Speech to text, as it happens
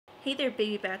Hey there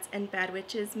baby bats and bad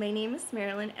witches, my name is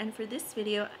Marilyn, and for this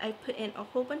video I put in a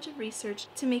whole bunch of research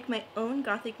to make my own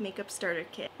gothic makeup starter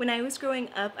kit. When I was growing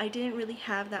up, I didn't really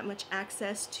have that much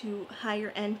access to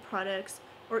higher end products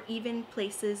or even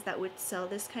places that would sell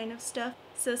this kind of stuff.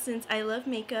 So since I love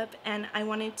makeup and I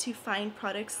wanted to find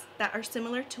products that are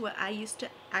similar to what I used to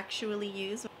actually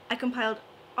use, I compiled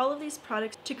all of these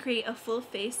products to create a full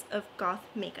face of goth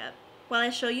makeup. While I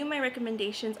show you my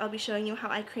recommendations, I'll be showing you how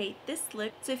I create this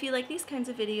look. So if you like these kinds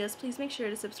of videos, please make sure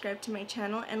to subscribe to my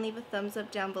channel and leave a thumbs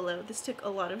up down below. This took a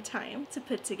lot of time to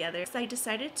put together. So I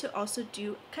decided to also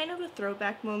do kind of a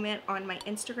throwback moment on my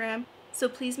Instagram. So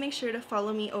please make sure to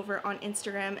follow me over on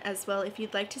Instagram as well if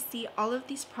you'd like to see all of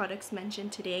these products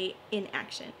mentioned today in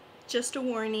action. Just a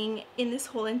warning, in this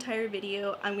whole entire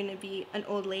video, I'm going to be an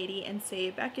old lady and say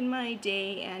back in my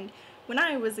day and when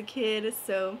I was a kid,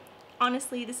 so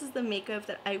honestly, this is the makeup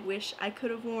that I wish I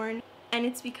could have worn, and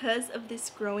it's because of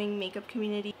this growing makeup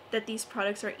community that these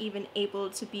products are even able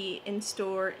to be in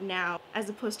store now, as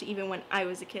opposed to even when I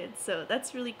was a kid. So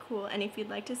that's really cool, and if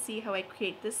you'd like to see how I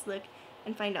create this look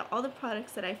and find out all the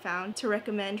products that I found to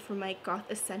recommend for my Goth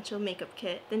Essential Makeup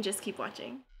Kit, then just keep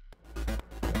watching.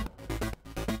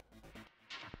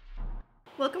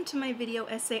 Welcome to my video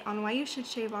essay on why you should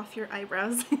shave off your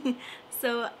eyebrows.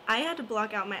 So I had to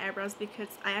block out my eyebrows because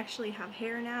I actually have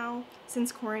hair now.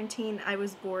 Since quarantine I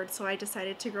was bored, so I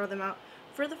decided to grow them out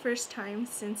for the first time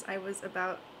since I was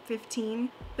about 15.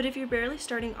 But if you're barely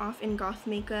starting off in goth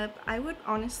makeup, I would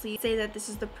honestly say that this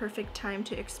is the perfect time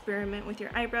to experiment with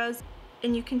your eyebrows.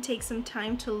 And you can take some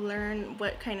time to learn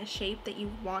what kind of shape that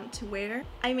you want to wear.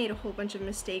 I made a whole bunch of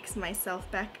mistakes myself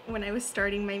back when I was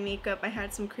starting my makeup. I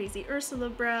had some crazy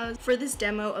Ursula brows. For this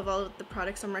demo of all of the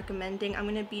products I'm recommending, I'm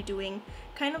going to be doing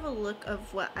kind of a look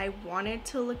of what I wanted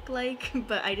to look like,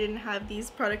 but I didn't have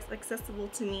these products accessible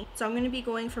to me. So I'm going to be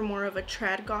going for more of a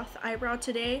trad goth eyebrow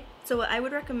today. So what I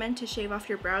would recommend to shave off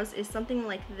your brows is something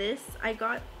like this. I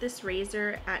got this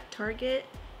razor at Target.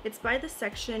 It's by the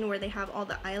section where they have all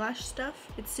the eyelash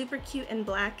stuff. It's super cute and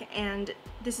black, and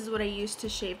this is what I use to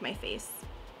shave my face.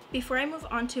 Before I move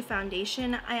on to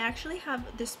foundation, I actually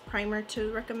have this primer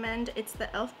to recommend. It's the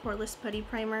e.l.f. Poreless Putty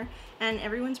Primer, and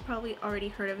everyone's probably already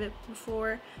heard of it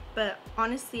before, but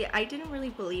honestly, I didn't really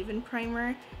believe in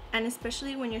primer, and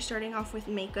especially when you're starting off with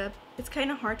makeup, it's kind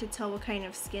of hard to tell what kind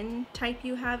of skin type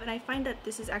you have, and I find that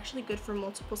this is actually good for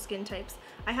multiple skin types.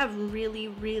 I have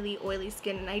really oily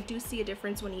skin, and I do see a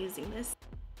difference when using this.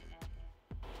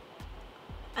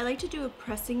 I like to do a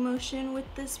pressing motion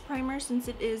with this primer since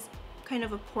it is kind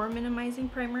of a pore minimizing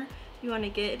primer. You want to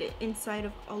get it inside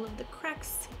of all of the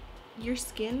cracks. Your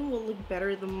skin will look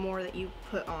better the more that you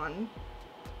put on.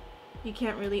 You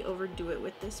can't really overdo it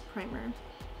with this primer.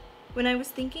 When I was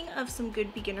thinking of some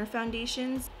good beginner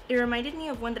foundations, it reminded me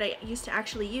of one that I used to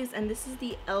actually use, and this is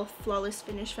the e.l.f. Flawless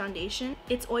Finish Foundation.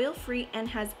 It's oil-free and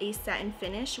has a satin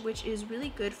finish, which is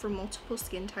really good for multiple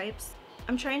skin types.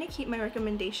 I'm trying to keep my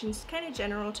recommendations kind of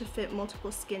general to fit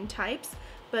multiple skin types,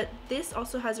 but this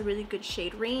also has a really good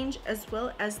shade range as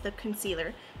well as the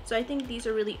concealer. So I think these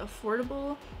are really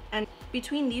affordable, and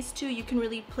between these two you can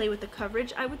really play with the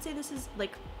coverage. I would say this is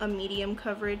like a medium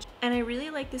coverage, and I really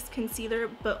like this concealer,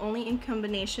 but only in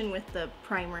combination with the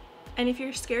primer. And if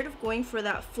you're scared of going for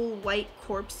that full white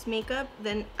corpse makeup,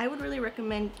 then I would really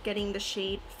recommend getting the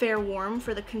shade Fair Warm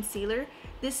for the concealer.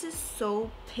 This is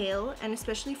so pale, and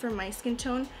especially for my skin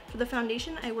tone. For the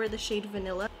foundation, I wear the shade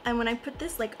Vanilla. And when I put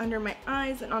this like under my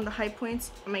eyes and on the high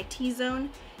points on my T-zone,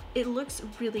 it looks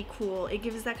really cool. It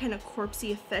gives that kind of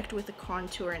corpsey effect with the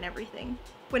contour and everything.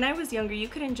 When I was younger, you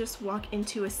couldn't just walk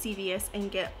into a CVS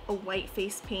and get a white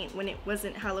face paint when it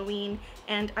wasn't Halloween,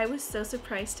 and I was so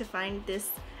surprised to find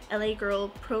this LA Girl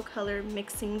Pro Color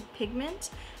Mixing Pigment,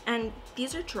 and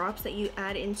these are drops that you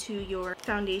add into your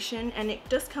foundation, and it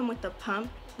does come with a pump.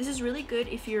 This is really good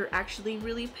if you're actually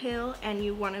really pale and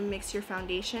you want to mix your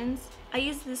foundations. I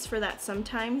use this for that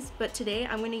sometimes, but today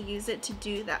I'm going to use it to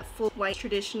do that full white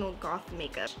traditional goth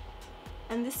makeup.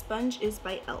 And this sponge is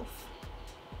by e.l.f.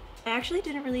 I actually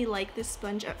didn't really like this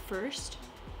sponge at first.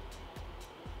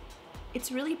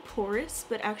 It's really porous,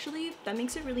 but actually that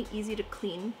makes it really easy to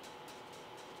clean.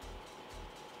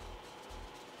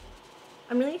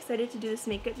 I'm really excited to do this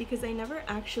makeup because I never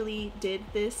actually did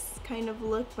this kind of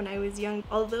look when I was young.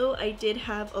 Although I did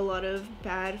have a lot of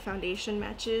bad foundation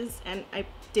matches, and I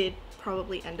did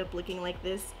probably end up looking like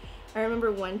this. I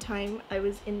remember one time I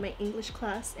was in my English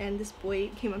class and this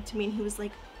boy came up to me and he was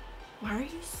like, "Why are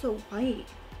you so white?"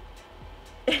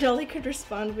 And all I could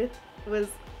respond with was,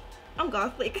 "I'm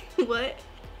goth, like, what?"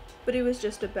 But it was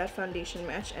just a bad foundation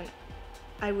match, and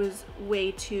I was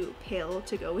way too pale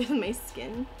to go with my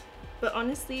skin. But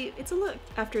honestly, it's a look.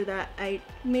 After that, I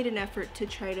made an effort to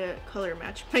try to color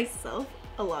match myself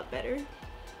a lot better.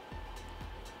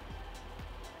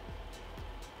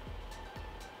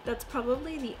 That's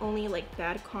probably the only like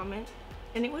bad comment,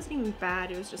 and it wasn't even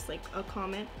bad, it was just like a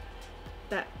comment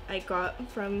that I got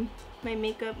from my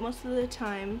makeup. Most of the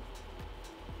time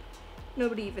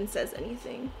nobody even says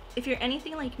anything. If you're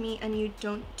anything like me and you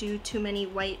don't do too many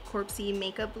white corpsey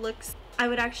makeup looks, I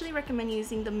would actually recommend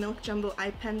using the Milk Jumbo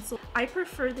eye pencil. I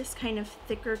prefer this kind of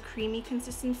thicker creamy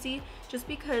consistency just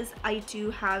because I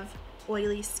do have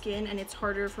oily skin and it's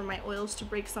harder for my oils to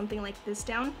break something like this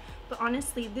down. But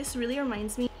honestly, this really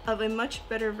reminds me of a much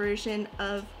better version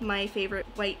of my favorite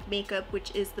white makeup,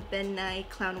 which is the Ben Nye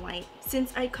Clown White.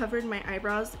 Since I covered my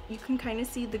eyebrows, you can kind of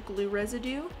see the glue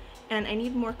residue and I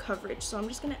need more coverage, so I'm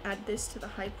just going to add this to the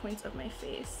high points of my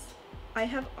face. I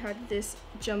have had this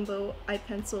jumbo eye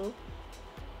pencil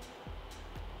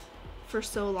for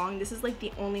so long. This is like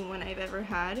the only one I've ever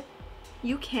had.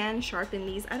 You can sharpen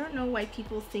these. I don't know why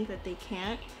people think that they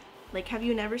can't. Like, have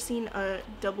you never seen a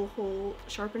double hole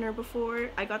sharpener before?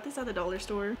 I got this at the dollar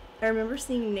store. I remember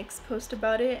seeing Nick's post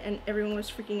about it and everyone was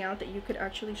freaking out that you could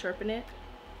actually sharpen it.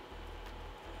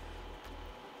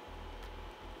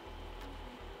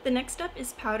 The next step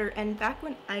is powder, and back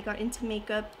when I got into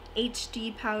makeup,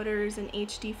 HD powders and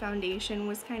HD foundation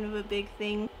was kind of a big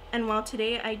thing. And while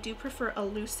today I do prefer a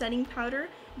loose setting powder,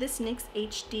 this NYX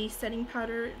HD setting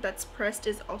powder that's pressed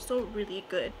is also really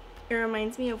good. It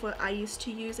reminds me of what I used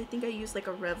to use. I think I used like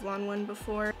a Revlon one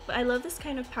before. But I love this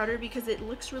kind of powder because it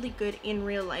looks really good in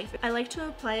real life. I like to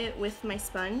apply it with my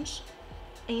sponge,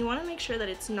 and you want to make sure that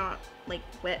it's not like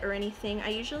wet or anything. I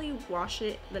usually wash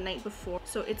it the night before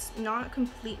so it's not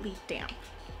completely damp.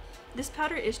 This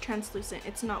powder is translucent,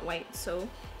 it's not white, so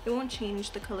it won't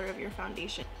change the color of your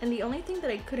foundation. And the only thing that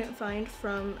I couldn't find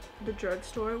from the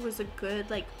drugstore was a good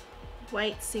like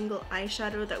white single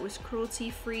eyeshadow that was cruelty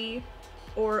free,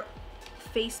 or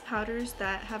face powders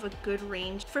that have a good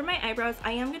range. For my eyebrows,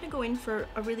 I am going to go in for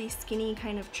a really skinny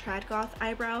kind of trad goth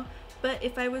eyebrow, but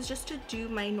if I was just to do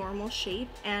my normal shape,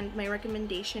 and my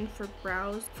recommendation for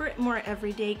brows for more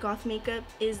everyday goth makeup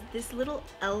is this little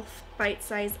e.l.f.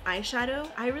 bite-sized eyeshadow.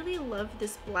 I really love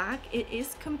this black. It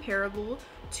is comparable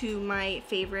to my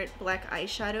favorite black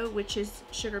eyeshadow, which is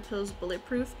Sugar Pills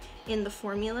Bulletproof in the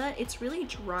formula. It's really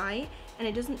dry and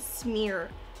it doesn't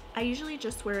smear. I usually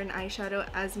just wear an eyeshadow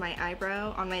as my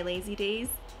eyebrow on my lazy days,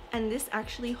 and this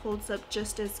actually holds up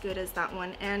just as good as that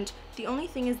one. And the only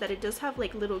thing is that it does have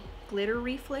like little glitter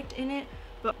reflect in it,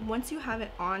 but once you have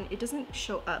it on, it doesn't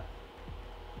show up.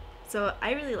 So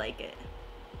I really like it.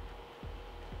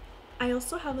 I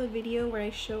also have a video where I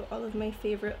show all of my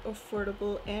favorite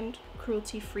affordable and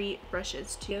cruelty-free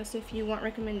brushes too. So if you want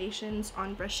recommendations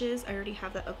on brushes, I already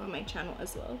have that up on my channel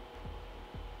as well.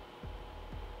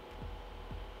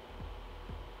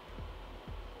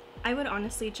 I would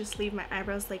honestly just leave my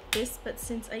eyebrows like this, but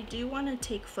since I do want to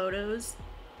take photos,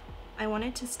 I want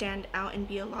it to stand out and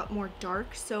be a lot more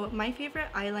dark. So my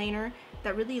favorite eyeliner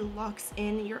that really locks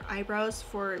in your eyebrows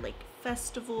for like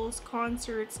festivals,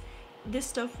 concerts, this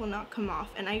stuff will not come off,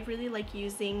 and I really like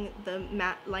using the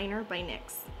matte liner by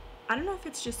NYX. I don't know if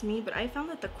it's just me, but I found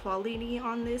that the quality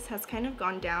on this has kind of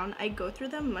gone down. I go through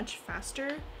them much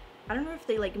faster. I don't know if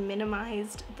they like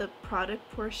minimized the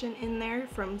product portion in there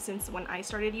from since when I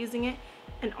started using it,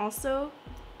 and also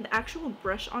the actual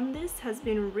brush on this has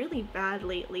been really bad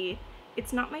lately.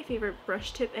 It's not my favorite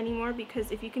brush tip anymore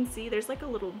because if you can see, there's like a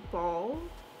little ball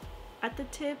at the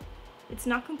tip. It's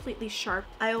not completely sharp.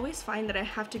 I always find that I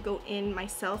have to go in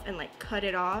myself and like cut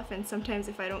it off, and sometimes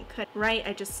if I don't cut right,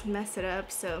 I just mess it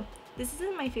up. So this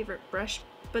isn't my favorite brush,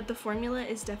 but the formula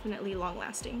is definitely long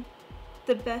lasting.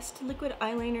 The best liquid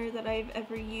eyeliner that I've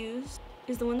ever used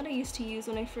is the one that I used to use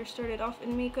when I first started off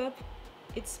in makeup.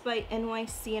 It's by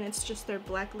NYC and it's just their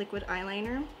black liquid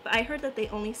eyeliner. But I heard that they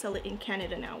only sell it in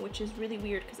Canada now, which is really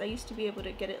weird because I used to be able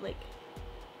to get it like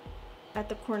at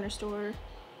the corner store.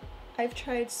 I've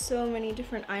tried so many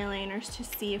different eyeliners to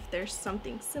see if there's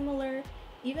something similar.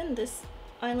 Even this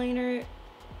eyeliner,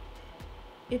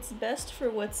 it's best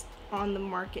for what's on the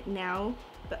market now,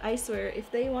 but I swear if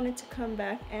they wanted to come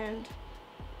back and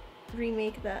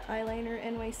remake that eyeliner,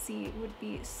 NYC would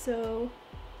be so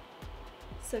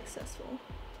successful.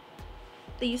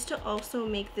 They used to also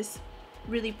make this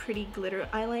really pretty glitter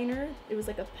eyeliner. It was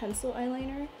like a pencil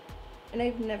eyeliner, and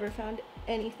I've never found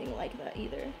anything like that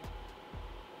either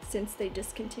since they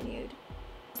discontinued.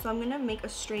 So I'm gonna make a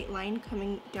straight line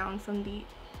coming down from the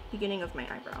beginning of my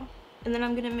eyebrow, and then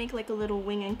I'm gonna make like a little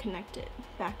wing and connect it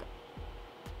back up.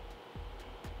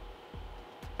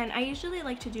 And I usually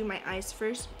like to do my eyes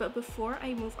first, but before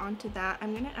I move on to that,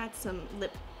 I'm gonna add some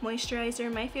lip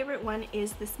moisturizer. My favorite one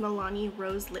is this Milani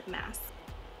Rose Lip Mask.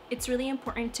 It's really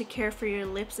important to care for your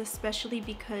lips, especially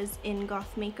because in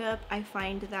goth makeup, I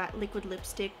find that liquid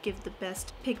lipstick give the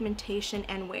best pigmentation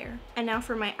and wear. And now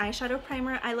for my eyeshadow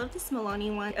primer, I love this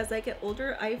Milani one. As I get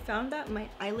older, I found that my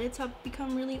eyelids have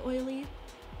become really oily.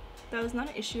 That was not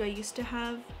an issue I used to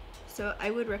have, so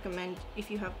I would recommend if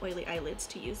you have oily eyelids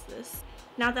to use this.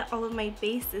 Now that all of my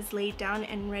base is laid down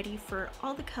and ready for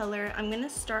all the color, I'm going to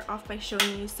start off by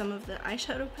showing you some of the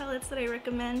eyeshadow palettes that I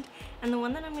recommend. And the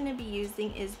one that I'm going to be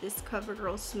using is this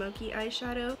CoverGirl Smoky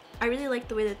eyeshadow. I really like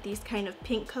the way that these kind of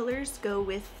pink colors go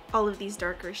with all of these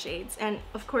darker shades. And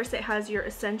of course it has your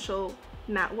essential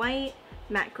matte white,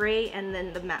 matte gray, and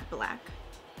then the matte black.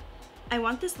 I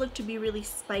want this look to be really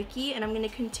spiky, and I'm going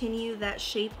to continue that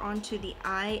shape onto the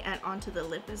eye and onto the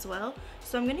lip as well.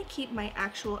 So I'm going to keep my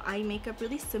actual eye makeup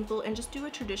really simple and just do a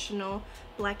traditional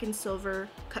black and silver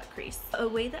cut crease. A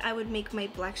way that I would make my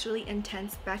blacks really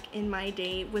intense back in my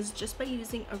day was just by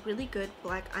using a really good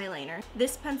black eyeliner.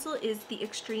 This pencil is the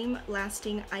Extreme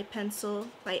Lasting Eye Pencil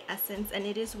by Essence, and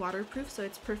it is waterproof, so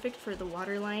it's perfect for the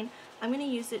waterline. I'm going to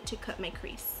use it to cut my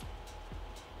crease.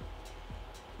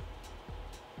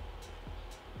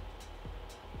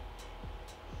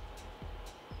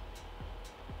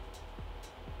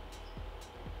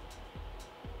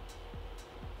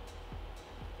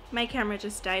 My camera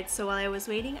just died, so while I was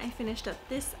waiting, I finished up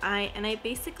this eye, and I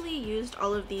basically used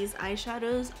all of these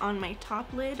eyeshadows on my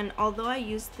top lid. And although I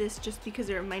used this just because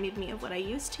it reminded me of what I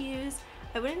used to use,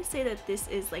 I wouldn't say that this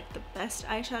is like the best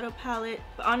eyeshadow palette,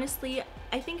 but honestly,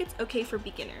 I think it's okay for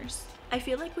beginners. I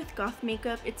feel like with goth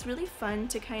makeup, it's really fun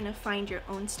to kind of find your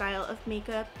own style of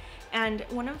makeup, and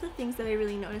one of the things that I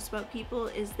really notice about people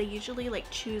is they usually like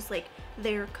choose like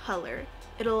their color.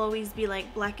 It'll always be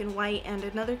like black and white and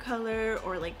another color,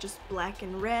 or like just black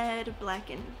and red, black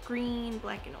and green,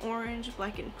 black and orange,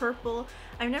 black and purple.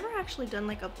 I've never actually done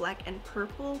like a black and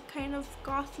purple kind of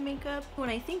goth makeup. When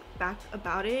I think back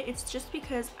about it, it's just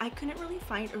because I couldn't really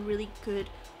find a really good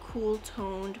cool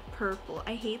toned purple.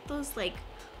 I hate those like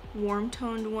warm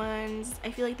toned ones.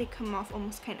 I feel like they come off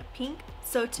almost kind of pink.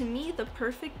 So to me, the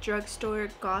perfect drugstore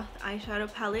goth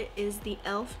eyeshadow palette is the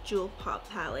e.l.f. Jewel Pop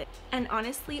palette. And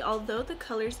honestly, although the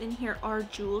colors in here are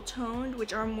jewel toned,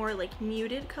 which are more like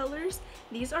muted colors,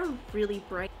 these are really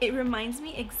bright. It reminds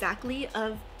me exactly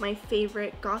of my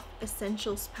favorite goth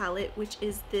essentials palette, which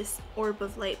is this Orb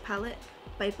of Light palette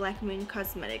by Black Moon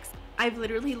Cosmetics. I've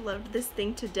literally loved this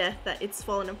thing to death that it's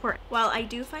fallen apart. While I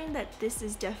do find that this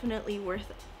is definitely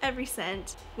worth every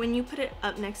cent, when you put it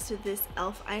up next to this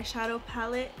e.l.f. eyeshadow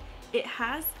palette, it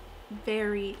has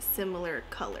very similar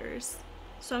colors.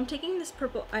 So I'm taking this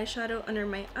purple eyeshadow under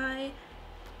my eye.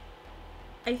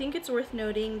 I think it's worth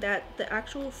noting that the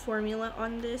actual formula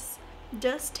on this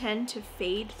does tend to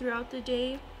fade throughout the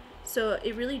day, so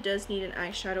it really does need an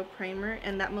eyeshadow primer,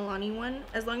 and that Milani one,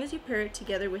 as long as you pair it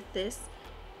together with this,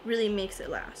 really makes it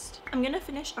last. I'm gonna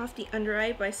finish off the under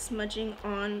eye by smudging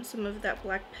on some of that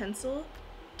black pencil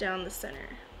down the center.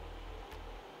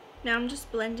 Now I'm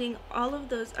just blending all of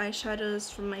those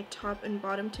eyeshadows from my top and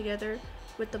bottom together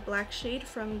with the black shade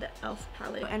from the e.l.f.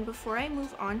 palette. And before I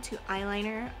move on to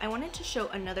eyeliner, I wanted to show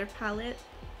another palette.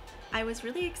 I was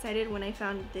really excited when I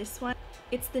found this one.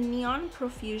 It's the Neon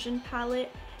Profusion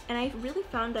palette, and I really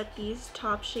found that these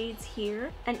top shades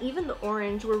here and even the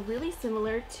orange were really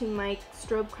similar to my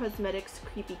Strobe Cosmetics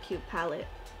Creepy Cute palette.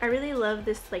 I really love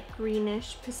this like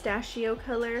greenish pistachio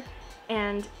color,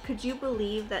 and could you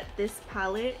believe that this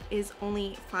palette is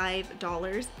only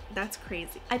 $5? That's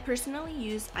crazy. I personally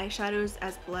use eyeshadows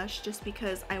as blush just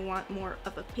because I want more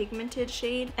of a pigmented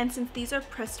shade, and since these are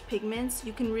pressed pigments,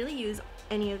 you can really use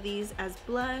any of these as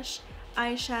blush,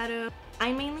 eyeshadow.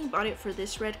 I mainly bought it for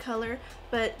this red color,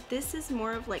 but this is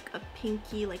more of like a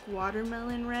pinky like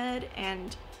watermelon red,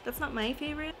 and that's not my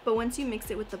favorite, but once you mix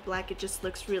it with the black, it just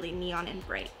looks really neon and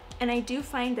bright. And I do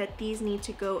find that these need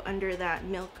to go under that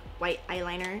milk white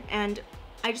eyeliner, and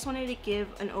I just wanted to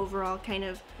give an overall kind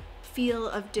of feel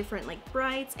of different like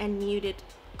brights and muted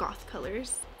goth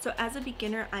colors. So as a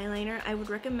beginner eyeliner, I would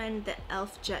recommend the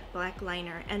e.l.f. Jet Black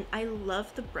Liner, and I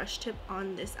love the brush tip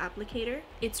on this applicator.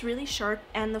 It's really sharp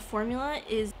and the formula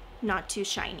is not too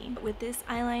shiny. With this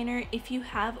eyeliner, if you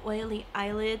have oily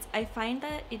eyelids, I find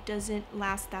that it doesn't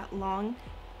last that long.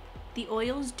 The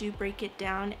oils do break it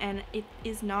down, and it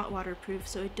is not waterproof,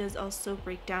 so it does also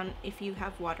break down if you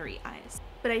have watery eyes.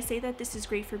 But I say that this is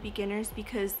great for beginners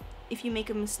because if you make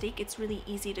a mistake, it's really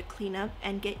easy to clean up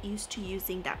and get used to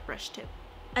using that brush tip.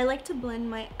 I like to blend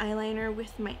my eyeliner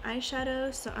with my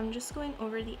eyeshadow, so I'm just going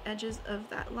over the edges of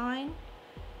that line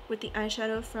with the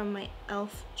eyeshadow from my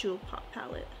e.l.f. Jewel Pop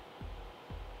palette.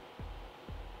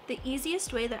 The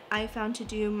easiest way that I found to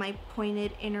do my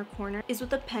pointed inner corner is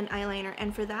with a pen eyeliner,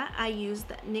 and for that I use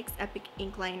the NYX Epic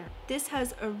Ink Liner. This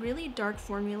has a really dark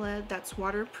formula that's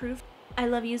waterproof. I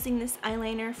love using this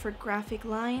eyeliner for graphic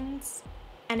lines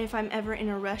and if I'm ever in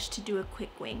a rush to do a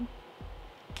quick wing.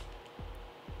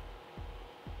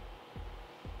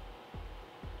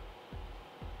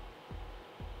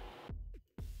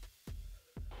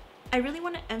 I really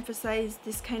want to emphasize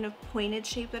this kind of pointed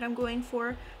shape that I'm going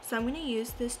for, so I'm going to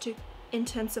use this to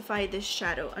intensify this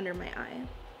shadow under my eye.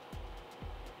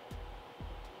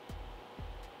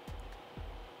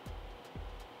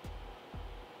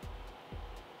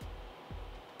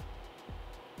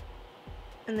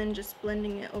 And then just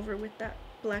blending it over with that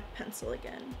black pencil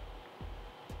again.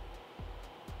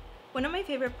 One of my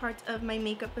favorite parts of my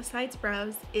makeup besides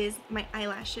brows is my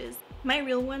eyelashes. My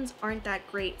real ones aren't that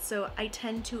great, so I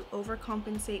tend to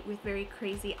overcompensate with very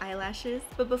crazy eyelashes.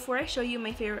 But before I show you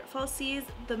my favorite falsies,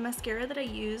 the mascara that I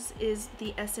use is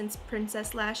the Essence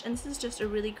Princess Lash, and this is just a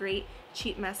really great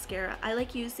cheap mascara. I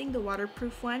like using the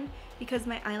waterproof one because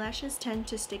my eyelashes tend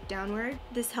to stick downward.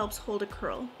 This helps hold a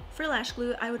curl. For lash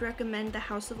glue, I would recommend the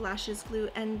House of Lashes glue,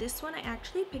 and this one I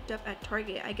actually picked up at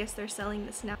Target. I guess they're selling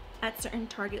this now at certain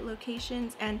Target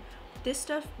locations, and this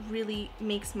stuff really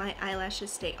makes my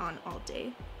eyelashes stay on all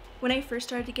day. When I first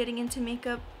started getting into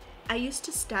makeup, I used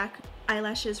to stack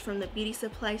eyelashes from the beauty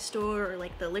supply store or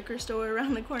like the liquor store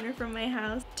around the corner from my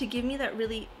house to give me that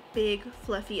really big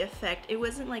fluffy effect. It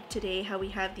wasn't like today how we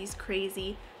have these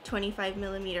crazy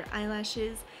 25mm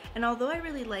eyelashes, and although I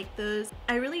really like those,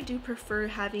 I really do prefer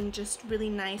having just really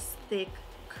nice, thick,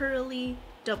 curly,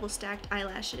 double stacked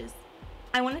eyelashes.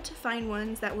 I wanted to find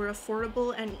ones that were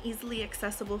affordable and easily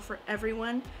accessible for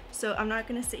everyone, so I'm not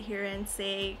going to sit here and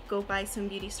say go buy some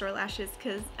beauty store lashes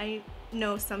because I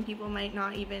know some people might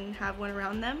not even have one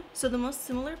around them. So the most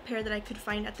similar pair that I could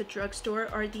find at the drugstore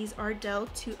are these Ardell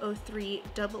 203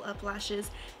 double up lashes,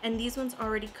 and these ones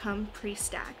already come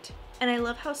pre-stacked. And I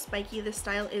love how spiky this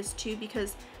style is too,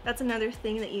 because that's another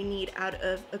thing that you need out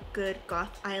of a good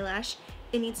goth eyelash.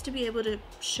 It needs to be able to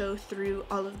show through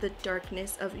all of the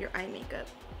darkness of your eye makeup.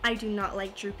 I do not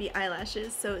like droopy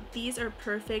eyelashes, so these are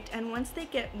perfect, and once they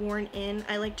get worn in,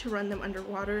 I like to run them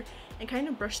underwater and kind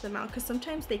of brush them out because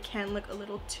sometimes they can look a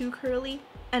little too curly.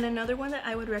 And another one that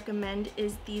I would recommend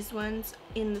is these ones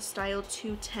in the style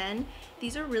 210.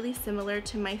 These are really similar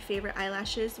to my favorite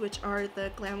eyelashes, which are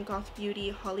the Glam Goth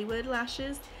Beauty Hollywood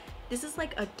lashes. This is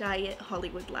like a diet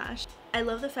Hollywood lash. I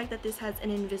love the fact that this has an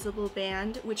invisible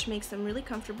band, which makes them really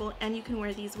comfortable, and you can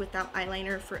wear these without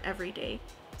eyeliner for every day.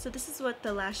 So this is what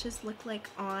the lashes look like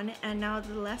on, and now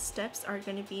the last steps are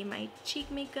going to be my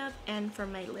cheek makeup and for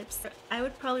my lips. I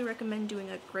would probably recommend doing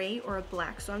a gray or a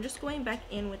black, so I'm just going back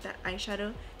in with that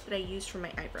eyeshadow that I used for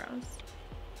my eyebrows.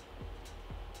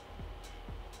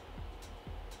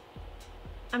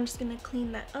 I'm just going to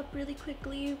clean that up really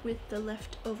quickly with the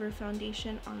leftover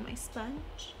foundation on my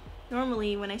sponge.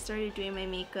 Normally, when I started doing my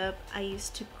makeup, I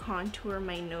used to contour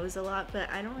my nose a lot, but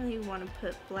I don't really want to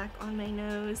put black on my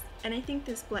nose. And I think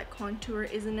this black contour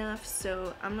is enough,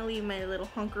 so I'm gonna leave my little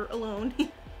hunker alone.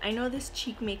 I know this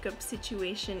cheek makeup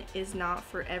situation is not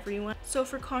for everyone. So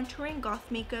for contouring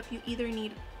goth makeup, you either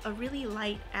need a really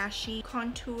light ashy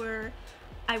contour,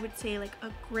 I would say like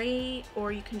a gray,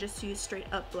 or you can just use straight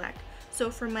up black. So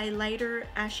for my lighter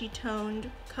ashy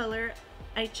toned color,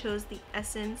 I chose the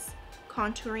Essence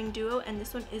Contouring Duo, and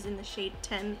this one is in the shade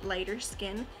 10 Lighter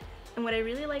Skin. And what I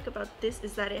really like about this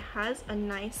is that it has a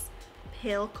nice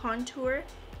pale contour,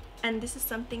 and this is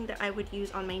something that I would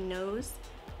use on my nose.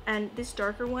 And this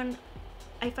darker one,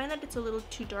 I find that it's a little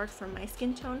too dark for my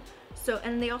skin tone, so,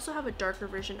 and they also have a darker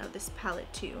version of this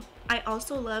palette too. I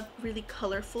also love really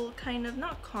colorful kind of,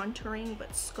 not contouring,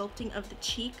 but sculpting of the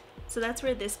cheek. So that's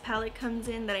where this palette comes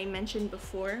in that I mentioned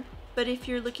before. But if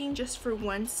you're looking just for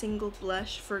one single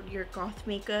blush for your goth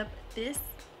makeup, this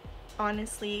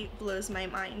honestly blows my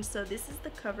mind. So this is the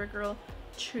CoverGirl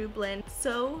True Blend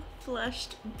So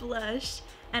Flushed Blush,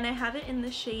 and I have it in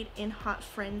the shade In Hot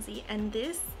Frenzy, and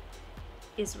this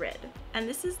is red. And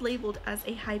this is labeled as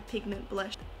a high pigment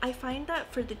blush. I find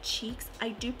that for the cheeks, I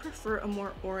do prefer a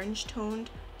more orange toned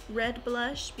red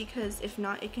blush, because if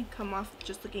not, it can come off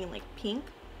just looking like pink.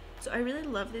 So I really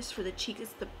love this for the cheeks.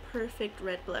 It's the perfect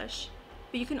red blush.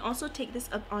 But you can also take this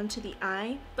up onto the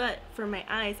eye, but for my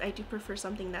eyes, I do prefer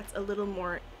something that's a little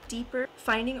more deeper.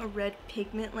 Finding a red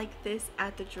pigment like this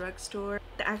at the drugstore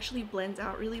that actually blends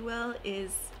out really well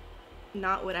is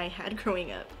not what I had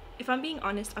growing up. If I'm being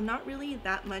honest, I'm not really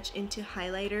that much into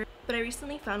highlighter, but I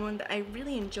recently found one that I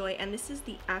really enjoy, and this is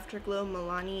the Afterglow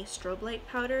Milani Strobe Light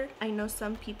Powder. I know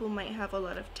some people might have a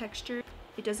lot of texture.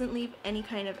 It doesn't leave any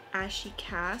kind of ashy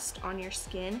cast on your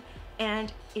skin,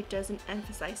 and it doesn't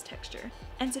emphasize texture.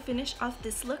 And to finish off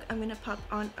this look, I'm gonna pop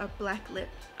on a black lip.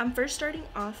 I'm first starting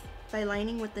off by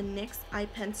lining with the NYX eye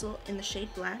pencil in the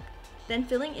shade black, then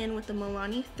filling in with the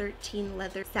Milani 13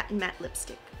 Leather Satin Matte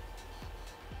Lipstick.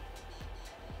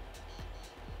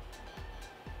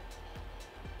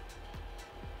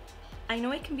 I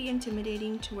know it can be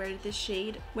intimidating to wear this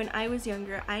shade. When I was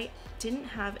younger, I didn't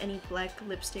have any black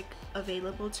lipstick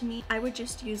available to me. I would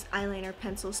just use eyeliner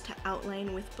pencils to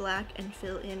outline with black and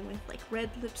fill in with like red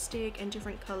lipstick and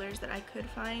different colors that I could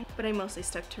find, but I mostly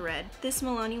stuck to red. This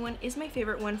Milani one is my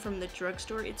favorite one from the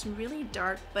drugstore. It's really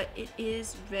dark, but it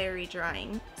is very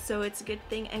drying, so it's a good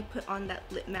thing I put on that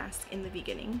lip mask in the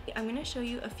beginning. I'm going to show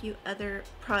you a few other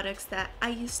products that I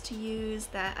used to use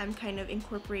that I'm kind of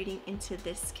incorporating into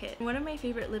this kit. One of my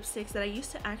favorite lipsticks that I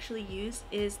used to actually use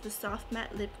is the Soft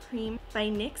Matte Lip Cream by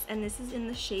NYX, and this is in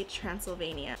the shade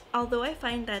Transylvania. Although I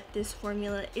find that this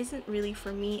formula isn't really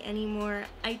for me anymore,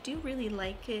 I do really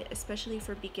like it, especially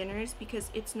for beginners, because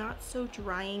it's not so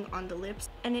drying on the lips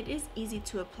and it is easy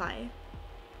to apply.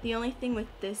 The only thing with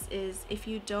this is if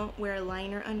you don't wear a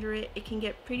liner under it, it can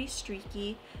get pretty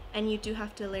streaky and you do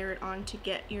have to layer it on to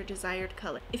get your desired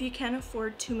color. If you can't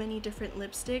afford too many different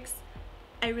lipsticks,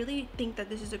 I really think that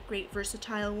this is a great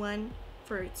versatile one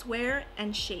for its wear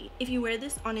and shade. If you wear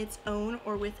this on its own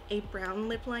or with a brown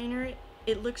lip liner,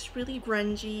 it looks really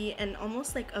grungy and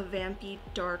almost like a vampy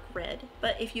dark red.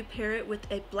 But if you pair it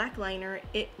with a black liner,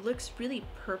 it looks really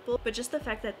purple. But just the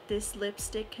fact that this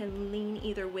lipstick can lean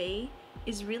either way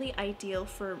is really ideal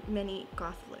for many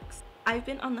goth looks. I've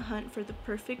been on the hunt for the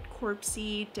perfect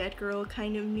corpsey, dead girl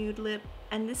kind of nude lip,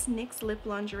 and this NYX lip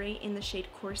lingerie in the shade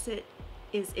Corset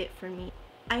is it for me.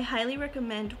 I highly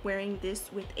recommend wearing this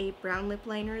with a brown lip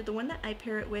liner. The one that I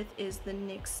pair it with is the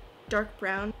NYX Dark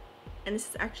Brown, and this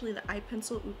is actually the eye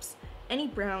pencil. Oops, any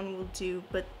brown will do,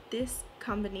 but this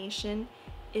combination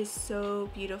is so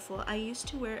beautiful. I used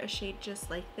to wear a shade just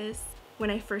like this when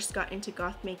I first got into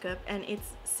goth makeup, and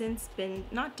it's since been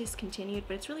not discontinued,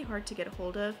 but it's really hard to get a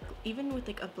hold of. Even with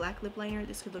like a black lip liner,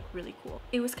 this could look really cool.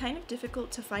 It was kind of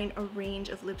difficult to find a range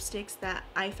of lipsticks that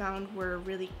I found were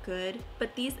really good,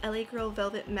 but these LA Girl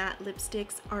Velvet Matte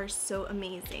lipsticks are so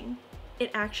amazing.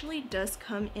 It actually does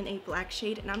come in a black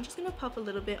shade, and I'm just gonna pop a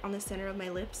little bit on the center of my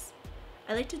lips.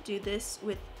 I like to do this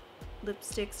with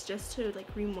lipsticks just to like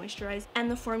re-moisturize,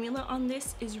 and the formula on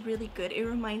this is really good. It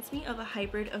reminds me of a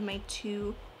hybrid of my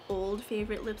two old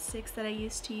favorite lipsticks that I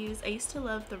used to use. I used to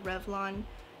love the Revlon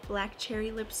Black Cherry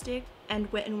lipstick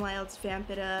and Wet n Wild's Vamp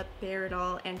It Up, Bare It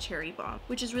All, and Cherry Bomb,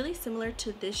 which is really similar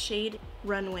to this shade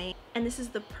Runway, and this is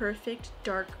the perfect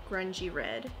dark grungy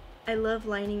red. I love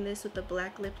lining this with a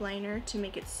black lip liner to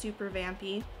make it super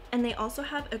vampy. And they also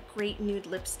have a great nude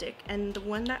lipstick, and the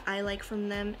one that I like from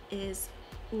them is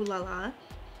Ooh La La.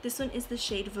 This one is the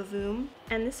shade Vavoom,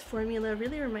 and this formula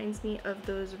really reminds me of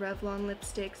those Revlon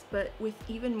lipsticks, but with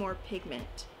even more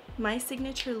pigment. My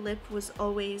signature lip was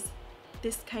always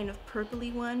this kind of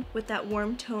purpley one with that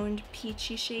warm toned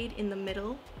peachy shade in the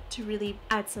middle to really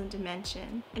add some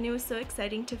dimension. And it was so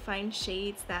exciting to find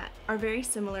shades that are very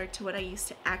similar to what I used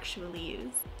to actually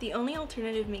use. The only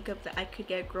alternative makeup that I could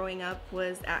get growing up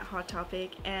was at Hot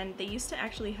Topic, and they used to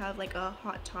actually have like a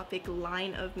Hot Topic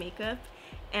line of makeup,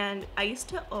 and I used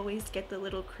to always get the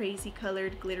little crazy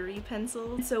colored glittery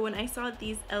pencils. So when I saw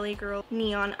these LA Girl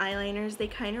neon eyeliners, they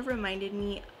kind of reminded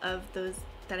me of those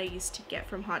that I used to get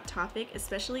from Hot Topic,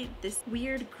 especially this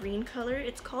weird green color.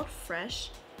 It's called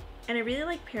Fresh, and I really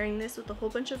like pairing this with a whole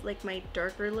bunch of like my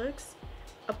darker looks.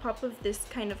 A pop of this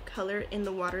kind of color in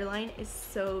the waterline is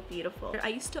so beautiful. I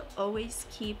used to always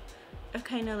keep a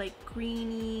kind of like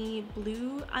greeny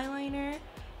blue eyeliner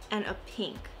and a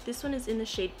pink. This one is in the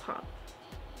shade Pop.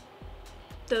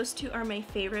 Those two are my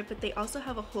favorite, but they also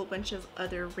have a whole bunch of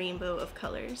other rainbow of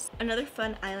colors. Another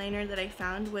fun eyeliner that I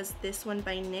found was this one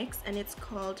by NYX, and it's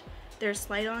called their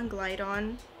Slide On Glide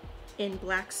On in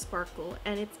Black Sparkle,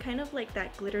 and it's kind of like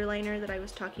that glitter liner that I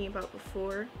was talking about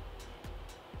before.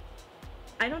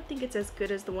 I don't think it's as good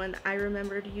as the one that I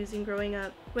remembered using growing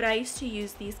up. What I used to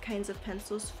use these kinds of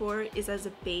pencils for is as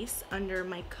a base under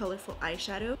my colorful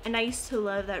eyeshadow, and I used to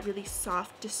love that really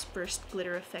soft dispersed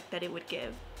glitter effect that it would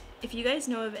give. If you guys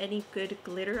know of any good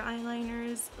glitter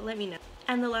eyeliners, let me know.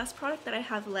 And the last product that I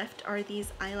have left are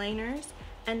these eyeliners,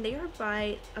 and they are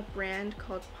by a brand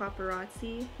called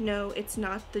Paparazzi. No, it's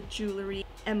not the jewelry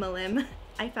MLM.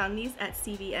 I found these at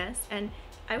CVS, and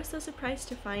I was so surprised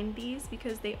to find these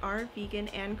because they are vegan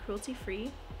and cruelty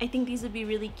free. I think these would be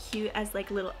really cute as like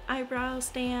little eyebrow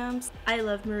stamps. I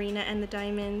love Marina and the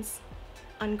Diamonds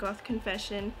on Goth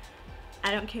Confession.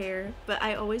 I don't care, but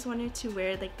I always wanted to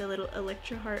wear like the little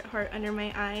Electra heart under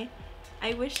my eye.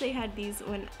 I wish they had these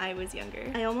when I was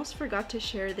younger. I almost forgot to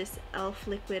share this e.l.f.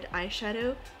 liquid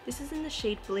eyeshadow. This is in the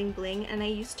shade Bling Bling, and I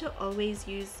used to always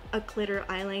use a glitter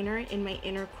eyeliner in my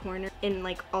inner corner in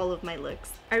like all of my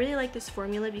looks. I really like this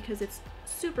formula because it's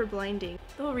super blinding.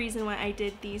 The whole reason why I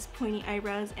did these pointy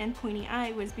eyebrows and pointy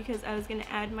eye was because I was gonna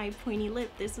add my pointy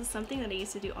lip. This was something that I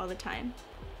used to do all the time.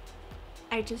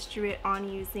 I just drew it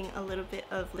on using a little bit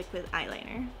of liquid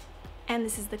eyeliner. And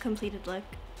this is the completed look.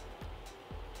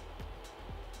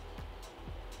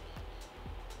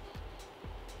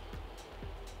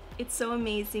 It's so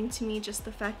amazing to me just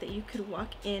the fact that you could walk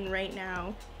in right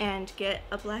now and get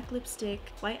a black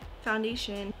lipstick, white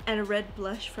foundation, and a red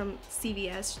blush from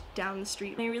CVS down the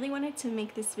street. And I really wanted to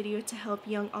make this video to help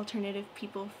young alternative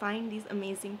people find these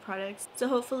amazing products. So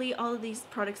hopefully all of these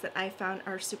products that I found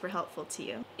are super helpful to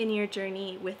you in your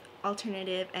journey with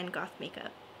alternative and goth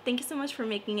makeup. Thank you so much for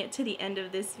making it to the end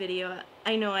of this video.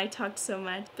 I know I talked so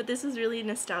much, but this was really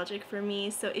nostalgic for me,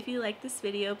 so if you like this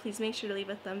video, please make sure to leave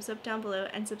a thumbs up down below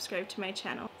and subscribe to my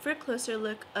channel. For a closer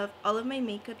look of all of my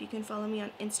makeup, you can follow me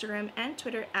on Instagram and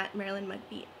Twitter at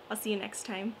MarilynMugBeat. I'll see you next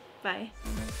time. Bye.